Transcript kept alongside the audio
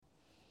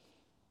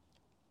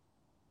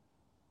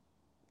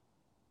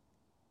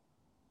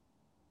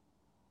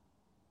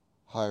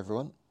Hi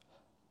everyone,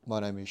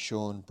 my name is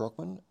Sean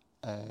Brockman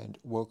and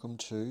welcome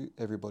to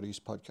Everybody's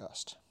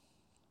Podcast.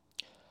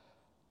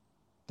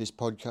 This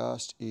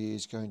podcast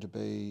is going to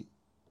be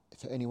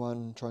for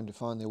anyone trying to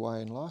find their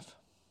way in life.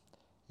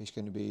 It's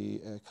going to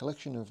be a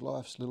collection of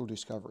life's little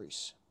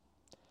discoveries,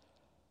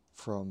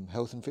 from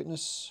health and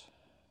fitness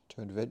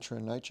to adventure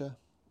and nature,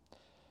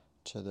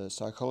 to the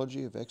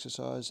psychology of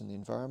exercise and the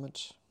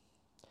environment,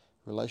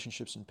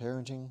 relationships and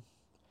parenting,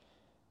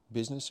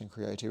 business and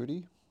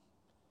creativity,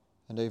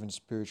 and even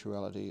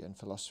spirituality and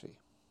philosophy.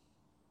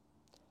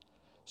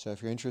 So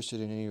if you're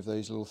interested in any of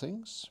these little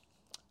things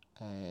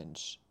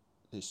and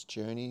this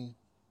journey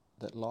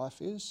that life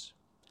is,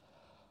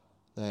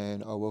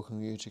 then I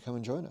welcome you to come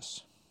and join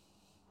us.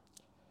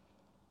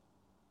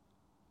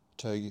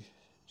 To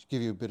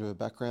give you a bit of a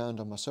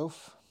background on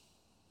myself,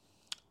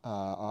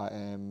 I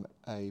am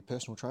a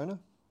personal trainer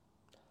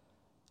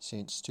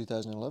since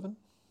 2011.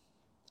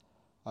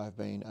 I've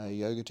been a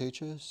yoga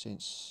teacher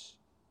since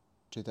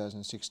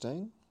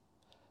 2016,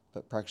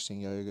 but practicing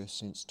yoga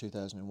since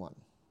 2001.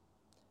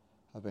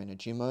 I've been a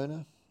gym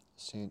owner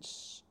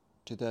since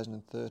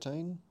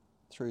 2013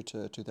 through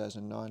to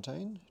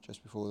 2019,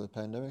 just before the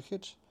pandemic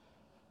hit,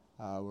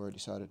 where I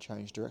decided to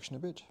change direction a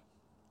bit.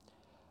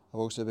 I've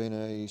also been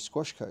a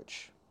squash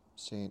coach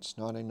since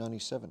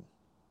 1997.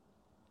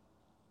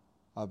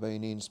 I've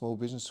been in small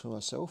business for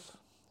myself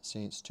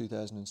since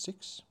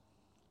 2006.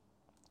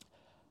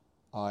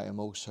 I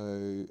am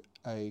also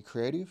a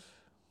creative,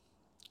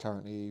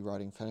 currently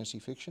writing fantasy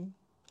fiction.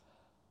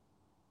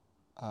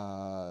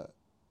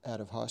 Out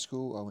of high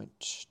school, I went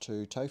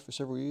to TAFE for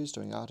several years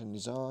doing art and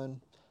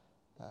design,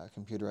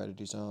 computer-aided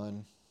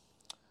design,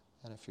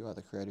 and a few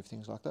other creative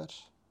things like that.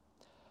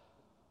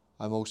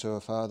 I'm also a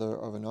father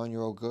of a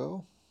 9-year-old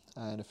girl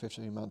and a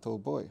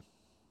 15-month-old boy.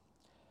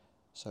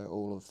 So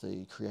all of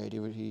the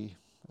creativity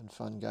and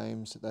fun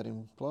games that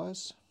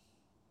implies.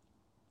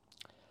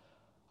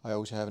 I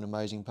also have an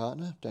amazing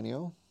partner,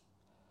 Danielle,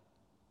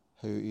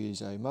 who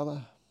is a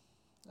mother,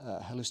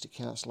 a holistic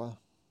counsellor,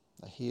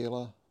 a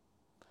healer.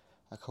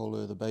 I call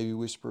her the baby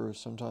whisperer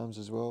sometimes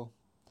as well,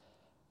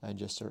 and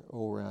just an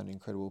all-round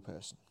incredible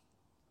person.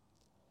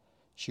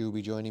 She will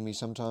be joining me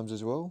sometimes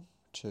as well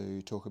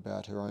to talk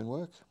about her own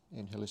work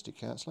in holistic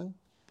counselling,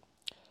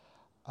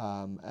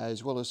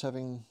 as well as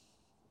having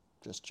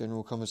just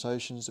general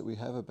conversations that we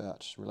have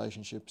about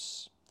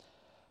relationships,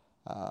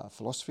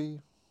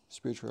 philosophy,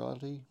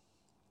 spirituality,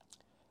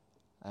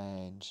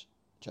 and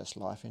just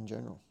life in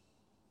general.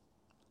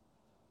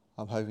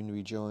 I'm hoping to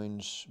be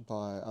joined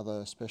by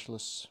other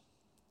specialists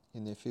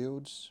in their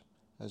fields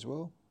as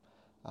well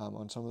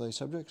on some of these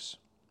subjects,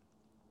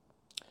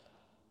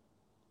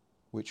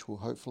 which will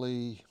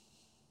hopefully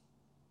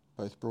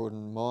both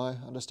broaden my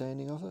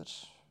understanding of it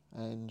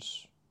and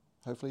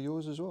hopefully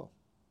yours as well.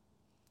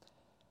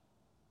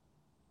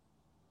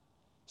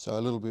 So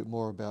a little bit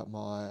more about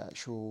my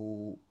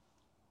actual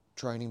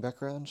training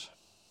background.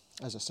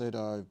 As I said,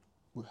 I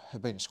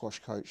have been a squash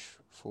coach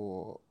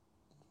for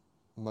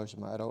most of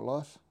my adult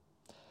life.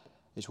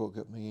 It's what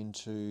got me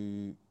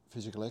into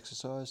physical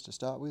exercise to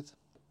start with.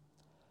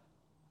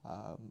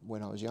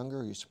 When I was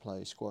younger, I used to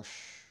play squash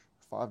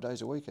 5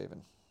 days a week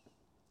even.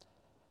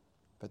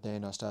 But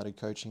then I started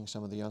coaching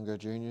some of the younger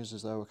juniors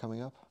as they were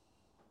coming up.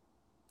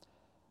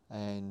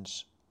 And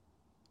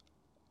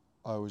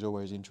I was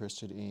always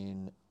interested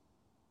in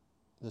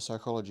the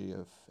psychology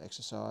of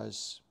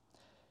exercise,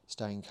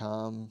 staying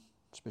calm,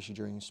 especially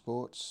during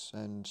sports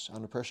and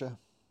under pressure.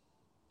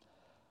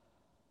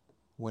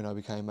 When I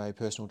became a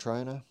personal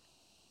trainer,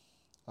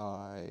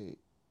 I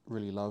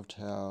really loved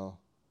how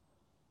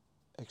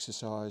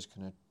exercise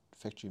can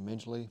affect you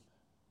mentally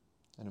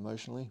and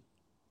emotionally.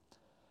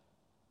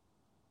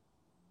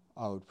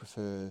 I would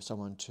prefer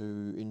someone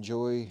to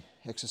enjoy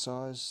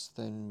exercise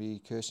than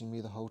be cursing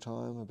me the whole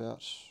time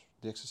about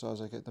the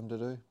exercise I get them to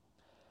do.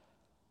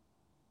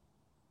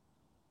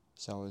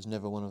 So I was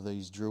never one of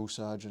these drill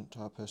sergeant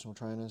type personal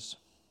trainers.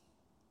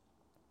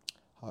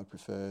 I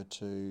prefer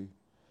to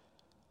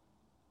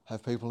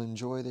have people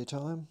enjoy their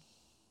time,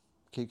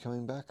 keep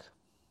coming back,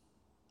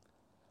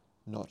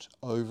 not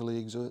overly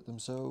exert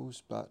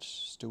themselves, but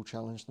still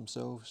challenge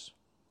themselves,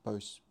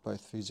 both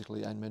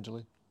physically and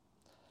mentally.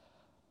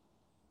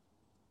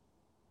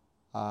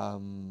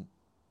 Over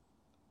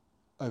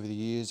the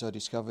years, I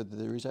discovered that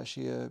there is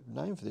actually a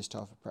name for this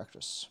type of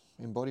practice,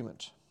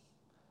 embodiment.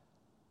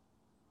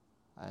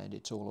 And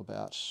it's all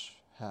about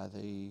how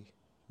the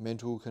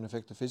mental can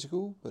affect the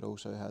physical, but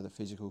also how the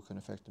physical can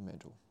affect the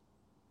mental.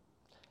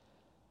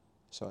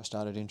 So I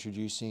started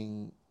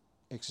introducing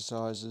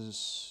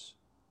exercises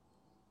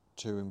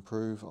to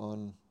improve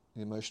on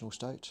the emotional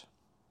state.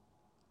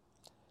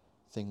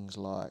 Things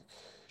like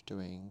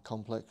doing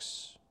complicated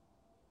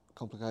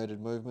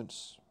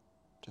movements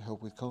to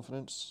help with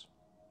confidence.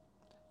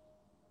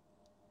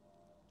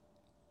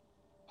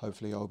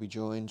 Hopefully I'll be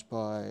joined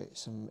by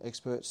some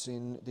experts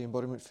in the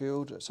embodiment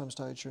field at some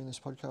stage during this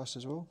podcast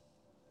as well.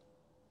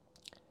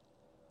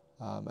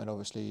 And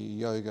obviously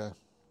yoga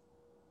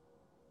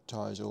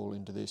ties all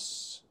into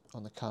this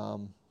on the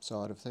calm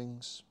side of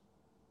things.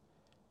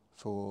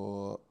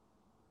 for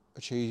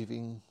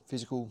achieving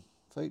physical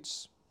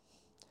feats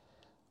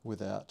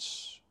without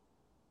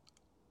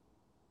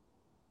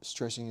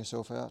stressing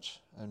yourself out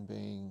and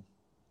being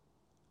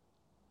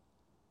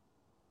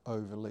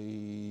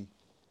overly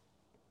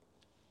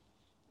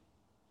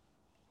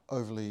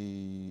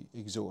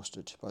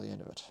exhausted by the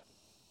end of it.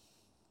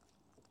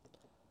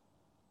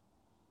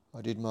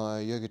 I did my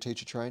yoga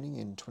teacher training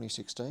in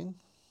 2016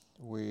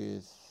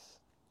 with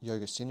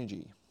Yoga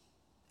Synergy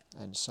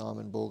and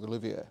Simon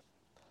Borg-Olivier,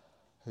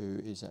 who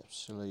is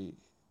absolutely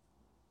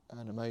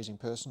an amazing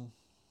person.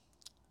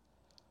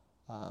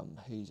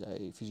 He's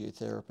a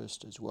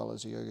physiotherapist as well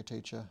as a yoga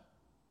teacher,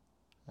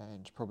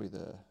 and probably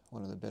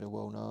one of the better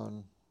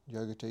well-known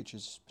yoga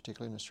teachers,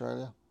 particularly in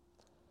Australia.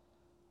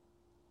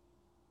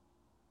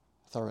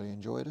 Thoroughly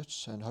enjoyed it,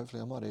 and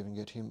hopefully I might even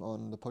get him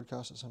on the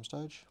podcast at some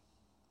stage.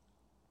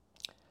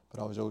 But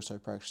I was also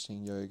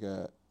practicing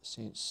yoga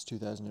since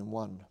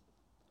 2001,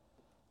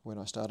 when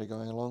I started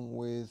going along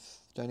with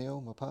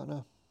Danielle, my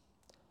partner,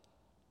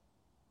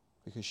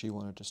 because she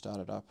wanted to start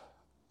it up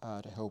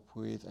to help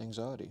with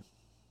anxiety.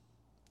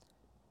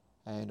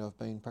 And I've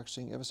been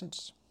practicing ever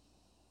since.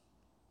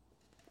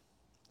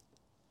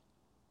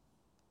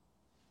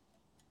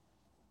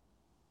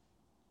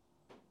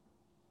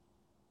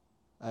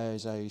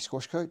 As a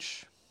squash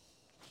coach,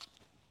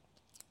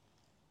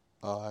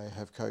 I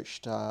have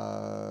coached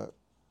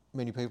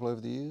many people over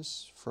the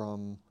years,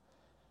 from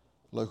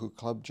local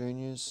club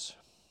juniors.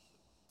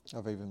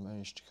 I've even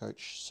managed to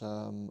coach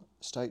some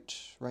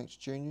state-ranked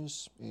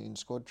juniors in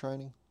squad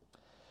training.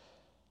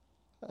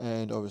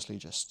 And obviously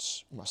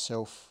just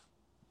myself,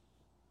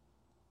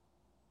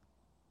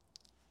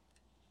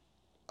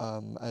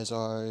 as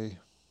I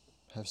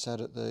have sat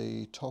at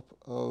the top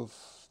of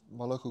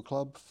my local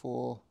club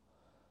for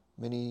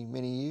many,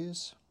 many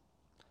years,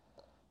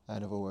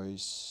 and I've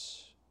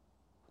always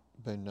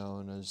been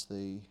known as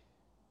the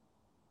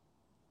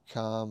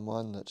calm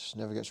one that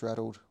never gets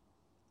rattled.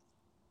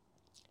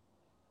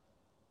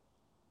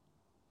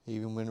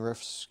 Even when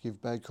refs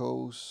give bad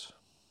calls,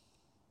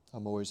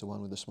 I'm always the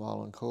one with a smile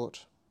on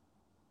court.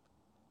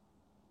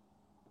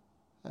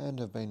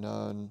 And I've been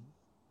known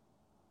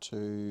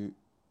to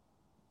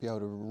be able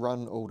to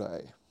run all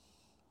day.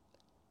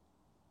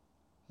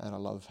 And I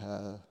love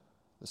how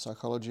the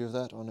psychology of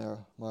that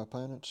on my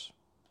opponent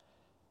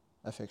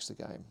affects the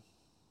game.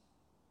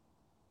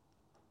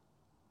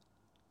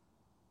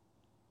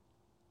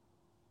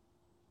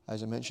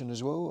 As I mentioned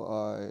as well,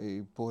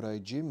 I bought a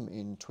gym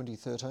in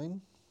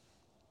 2013,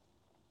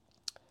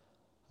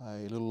 a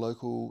little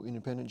local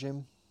independent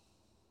gym,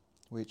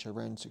 which I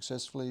ran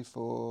successfully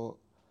for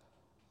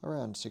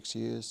around 6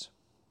 years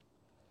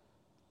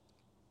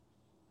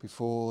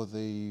before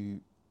the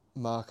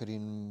market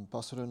in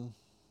Busselton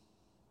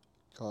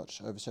got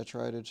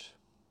oversaturated,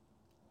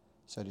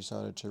 so I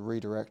decided to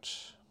redirect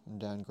and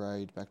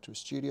downgrade back to a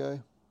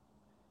studio,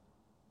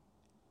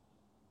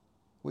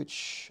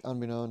 which,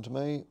 unbeknown to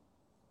me,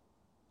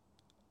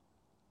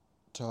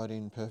 tied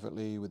in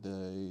perfectly with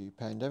the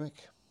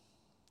pandemic,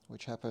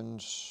 which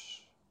happened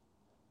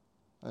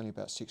only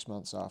about 6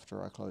 months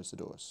after I closed the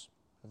doors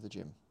of the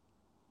gym.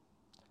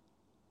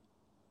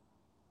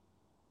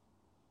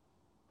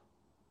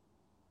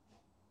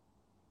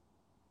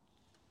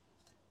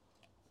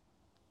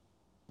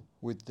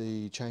 With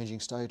the changing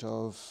state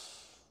of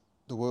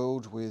the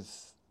world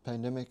with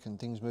pandemic and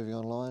things moving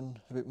online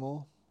a bit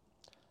more,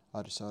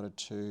 I decided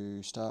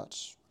to start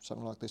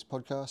something like this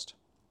podcast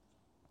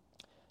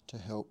to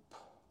help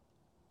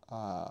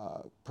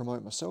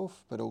promote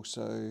myself, but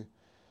also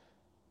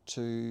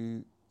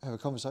to have a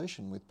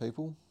conversation with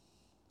people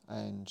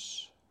and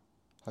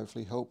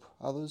hopefully help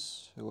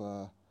others who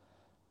are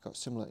got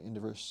similar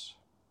interests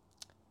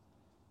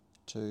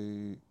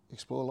to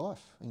explore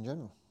life in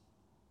general.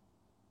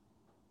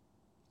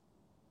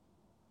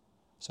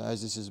 So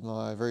as this is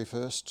my very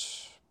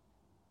first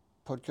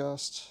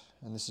podcast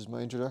and this is my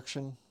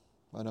introduction,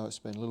 I know it's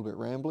been a little bit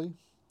rambly.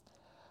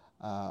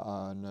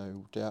 I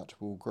no doubt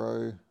will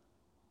grow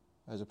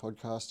as a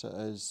podcaster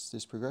as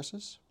this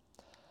progresses.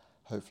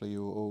 Hopefully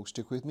you will all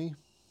stick with me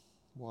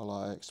while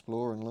I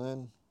explore and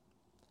learn.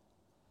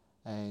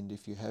 And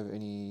if you have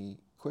any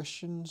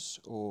questions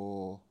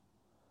or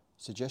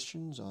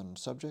suggestions on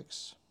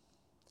subjects,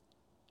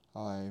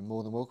 I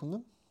more than welcome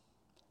them.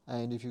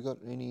 And if you've got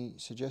any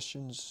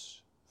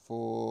suggestions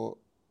for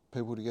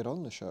people to get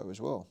on the show as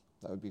well,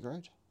 that would be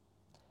great.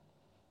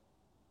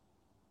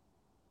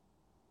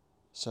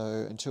 So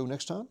until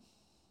next time,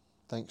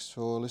 thanks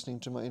for listening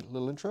to my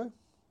little intro.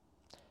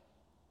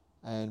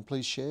 And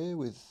please share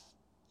with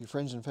your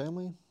friends and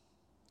family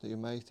that you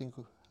may think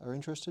are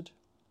interested,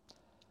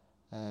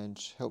 and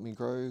help me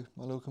grow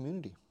my little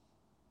community.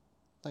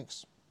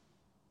 Thanks.